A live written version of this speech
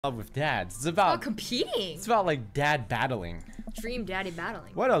with dads. It's about competing. It's about like dad battling. Dream daddy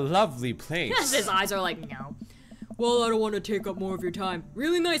battling. What a lovely place. His eyes are like, no. Well, I don't want to take up more of your time.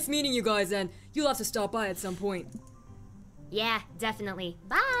 Really nice meeting you guys, and you'll have to stop by at some point. Yeah, definitely.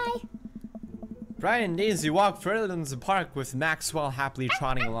 Bye. Brian and Daisy walk further into the park with Maxwell happily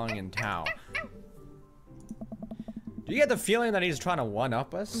trotting along in tow. Do you get the feeling that he's trying to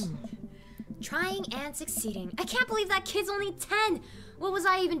one-up us? Trying and succeeding. I can't believe that kid's only 10. What was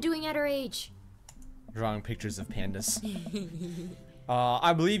I even doing at her age? Drawing pictures of pandas.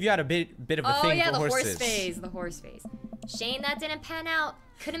 I believe you had a bit of a thing for horses. The horse phase. Shame that didn't pan out.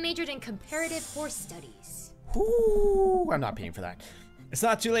 Could have majored in comparative horse studies. Ooh, I'm not paying for that. It's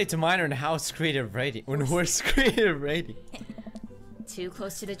not too late to minor in horse creative writing. Horse creative writing. Too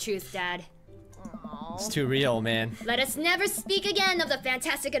close to the truth, Dad. It's too real, man. Let us never speak again of the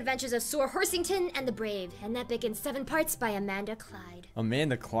fantastic adventures of Sir Horsington and the Brave, an epic in 7 parts by Amanda Clyde.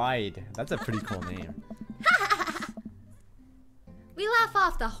 Amanda Clyde. That's a pretty cool name. We laugh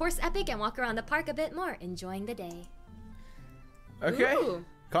off the horse epic and walk around the park a bit more, enjoying the day. Okay. Ooh.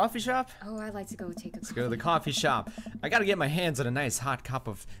 Coffee shop? Oh, I'd like to go take a Let's go to the coffee shop. I gotta get my hands on a nice hot cup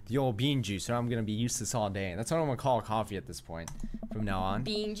of the old bean juice, or I'm gonna be useless all day. That's what I'm gonna call coffee at this point, from now on.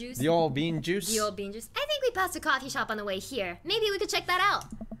 Bean juice? The old bean juice? The old bean juice. I think we passed a coffee shop on the way here. Maybe we could check that out.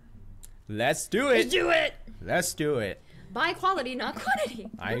 Let's do it! Let's do it! Let's do it. Buy quality, not quantity.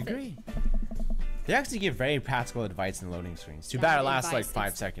 I agree. They actually give very practical advice in loading screens. Too bad it lasts like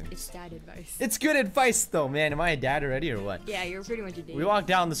 5 seconds. It's dad advice. It's good advice though, man. Am I a dad already or what? Yeah, you're pretty much a dad. We walk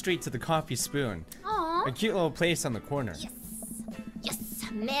down the street to the Coffee Spoon. Aww. A cute little place on the corner. Yes.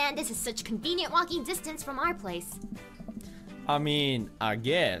 Yes. Man, this is such convenient walking distance from our place. I mean, I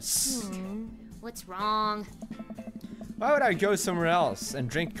guess. What's wrong? Why would I go somewhere else and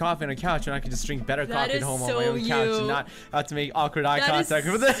drink coffee on a couch when I could just drink better coffee at home on my own couch and not have to make awkward eye contact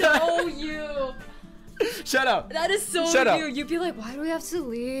with it? That is so you. Shut up. That is so Shut you. up. You'd be like, why do we have to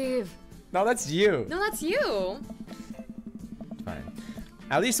leave? No, that's you. No, that's you. Fine.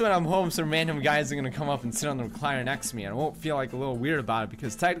 At least when I'm home, some random guys are gonna come up and sit on the recliner next to me, and I won't feel like a little weird about it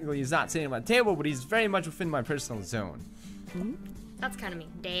because technically he's not sitting at my table, but he's very much within my personal zone. That's kind of me,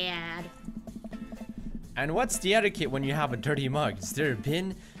 Dad. And what's the etiquette when you have a dirty mug? Is there a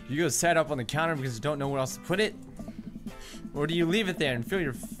bin? Do you go set up on the counter because you don't know where else to put it? Or do you leave it there and fill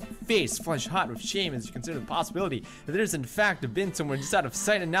your face flush hot with shame as you consider the possibility that there's in fact a bin somewhere just out of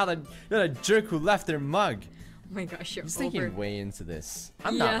sight, and now that you're a jerk who left their mug? Oh my gosh, you're I'm thinking way into this.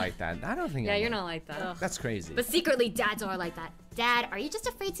 I'm Yeah. not like that. I don't think Yeah, I'm you're not like that. That's crazy. But secretly, dads are like that. Dad, are you just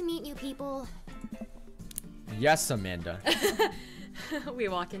afraid to meet new people? Yes, Amanda. We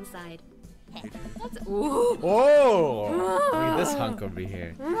walk inside. That's ooh. Oh! Look at this hunk over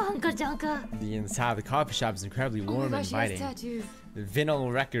here. Hunka dunka. The inside of the coffee shop is incredibly warm and inviting. tattoos.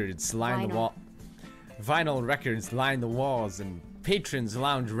 Vinyl records line the wall. Vinyl records line the walls, and patrons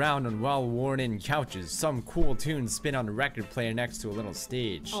lounge around on well-worn-in couches. Some cool tunes spin on a record player next to a little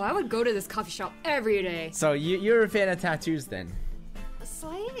stage. Oh, I would go to this coffee shop every day. So you're a fan of tattoos then? A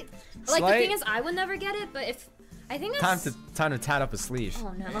slight? Like, Slight? the thing is, I would never get it, but if... I think that's... Time to tat up a sleeve.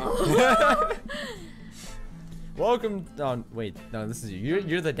 Oh no. Welcome. Oh wait, no, this is you.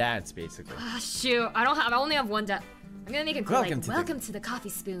 You're the dads basically. Ah, shoot. I only have one dad. I'm gonna make it Welcome Welcome to the Coffee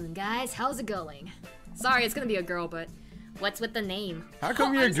Spoon, guys. How's it going? Sorry, it's gonna be a girl, but... What's with the name? How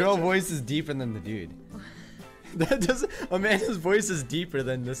come your girl voice is deeper than the dude? That doesn't. Amanda's voice is deeper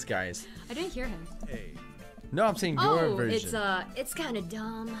than this guy's. I didn't hear him. No, I'm saying your version. It's kind of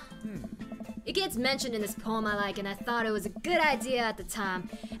dumb. It gets mentioned in this poem I like, and I thought it was a good idea at the time.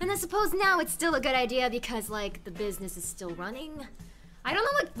 And I suppose now it's still a good idea because, like, the business is still running. I don't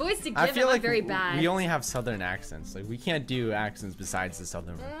know what voice to give I feel him. like I'm very bad. we only have southern accents. Like we can't do accents besides the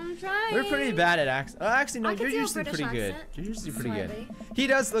southern one. I'm trying. We're pretty bad at accents. Oh, actually, no, I can you're do a usually British pretty good. accent. You're usually pretty Slightly. good. He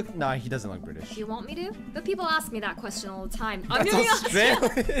does look. No, he doesn't look British. Do you want me to? But people ask me that question all the time. I'm That's doing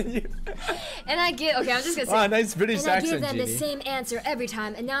Australian. And I get... Okay, I'm just gonna say... Oh, nice British And I accent, give them the Jeannie. same answer every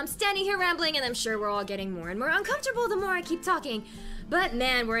time, and now I'm standing here rambling, and I'm sure we're all getting more and more uncomfortable the more I keep talking. But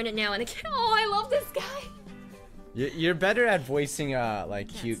man, we're in it now, and oh, I love this guy. You're better at voicing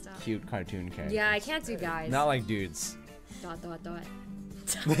like Can't stop. cute cartoon characters. Yeah, I can't do guys. Not like dudes. Dot.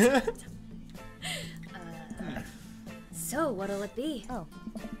 So, what'll it be? Oh.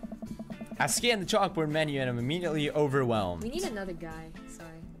 I scan the chalkboard menu and I'm immediately overwhelmed. We need another guy. Sorry.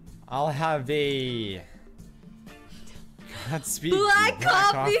 I'll have a Godspeed Black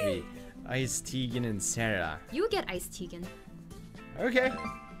coffee. Iced Tegan and Sarah. You get iced Tegan. Okay.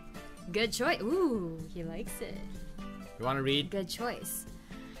 Good choice. Ooh, he likes it. You want to read? Good choice.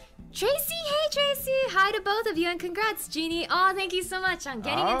 Tracy, hey Tracy! Hi to both of you and congrats, Jeannie. Oh, thank you so much on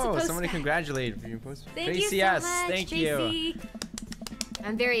getting into post. Somebody congratulated for your post. Thank Tracy, you so yes, much, thank Tracy. you.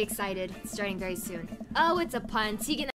 I'm very excited. It's starting very soon. Oh, it's a pun. Tegan